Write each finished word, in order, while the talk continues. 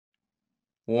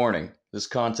Warning: this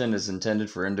content is intended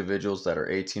for individuals that are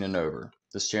 18 and over.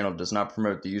 This channel does not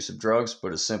promote the use of drugs,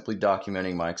 but is simply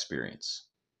documenting my experience.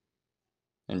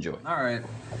 Enjoy. Alright,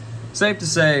 safe to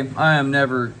say, I am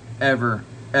never, ever,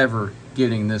 ever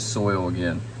getting this soil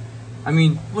again. I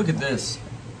mean, look at this.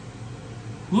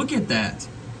 Look at that.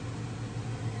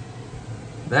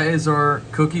 That is our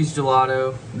Cookies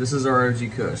Gelato. This is our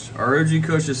OG Kush. Our OG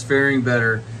Kush is faring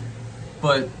better,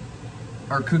 but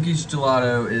our Cookies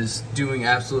Gelato is doing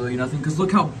absolutely nothing because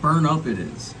look how burnt up it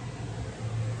is.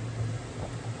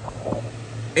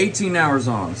 18 hours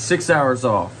on, 6 hours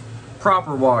off.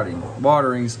 Proper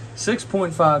waterings,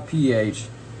 6.5 pH.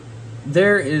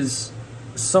 There is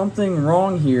something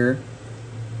wrong here,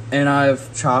 and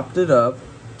I've chopped it up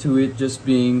to it just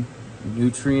being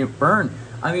nutrient burn.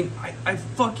 I mean, I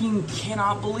fucking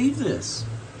cannot believe this.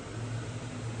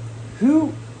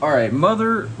 Who? All right,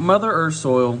 Mother Earth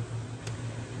soil.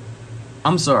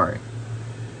 I'm sorry.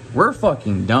 We're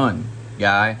fucking done,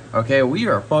 guy. Okay, we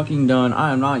are fucking done.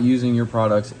 I am not using your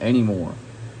products anymore.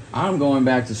 I'm going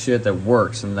back to shit that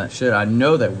works and that shit I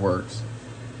know that works.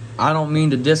 I don't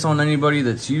mean to diss on anybody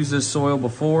that's used this soil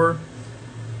before,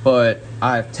 but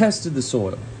I've tested the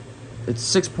soil. It's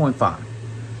 6.5.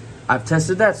 I've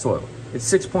tested that soil. It's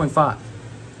 6.5.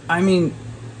 I mean,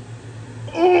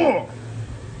 oh,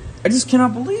 I just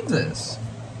cannot believe this.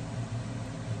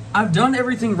 I've done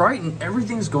everything right and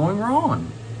everything's going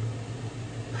wrong.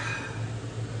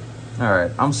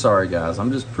 Alright, I'm sorry guys.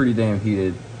 I'm just pretty damn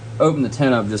heated. Opened the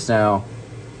tent up just now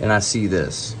and I see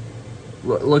this.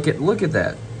 Look at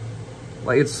that.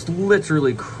 Like, it's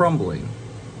literally crumbling.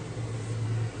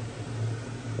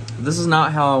 This is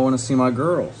not how I want to see my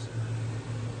girls.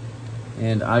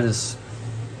 And I don't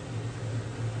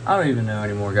even know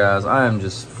anymore, guys. I am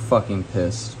just fucking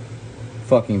pissed.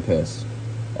 Fucking pissed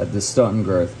at this stunting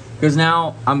growth. Because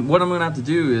now, what I'm going to have to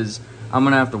do is, I'm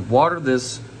going to have to water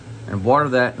this and water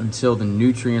that until the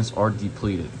nutrients are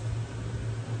depleted.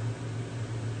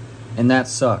 And that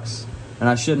sucks. And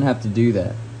I shouldn't have to do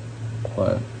that.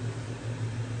 But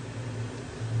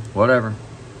whatever.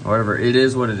 Whatever. It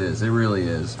is what it is. It really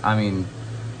is. I mean,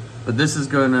 but this is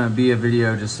going to be a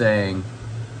video just saying,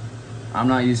 I'm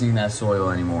not using that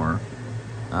soil anymore.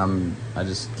 I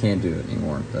just can't do it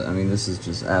anymore. I mean, this is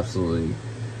just absolutely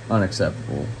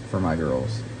unacceptable for my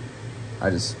girls.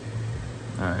 Alright.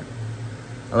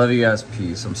 I love you guys.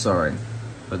 Peace. I'm sorry.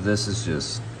 But this is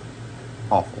just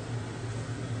awful.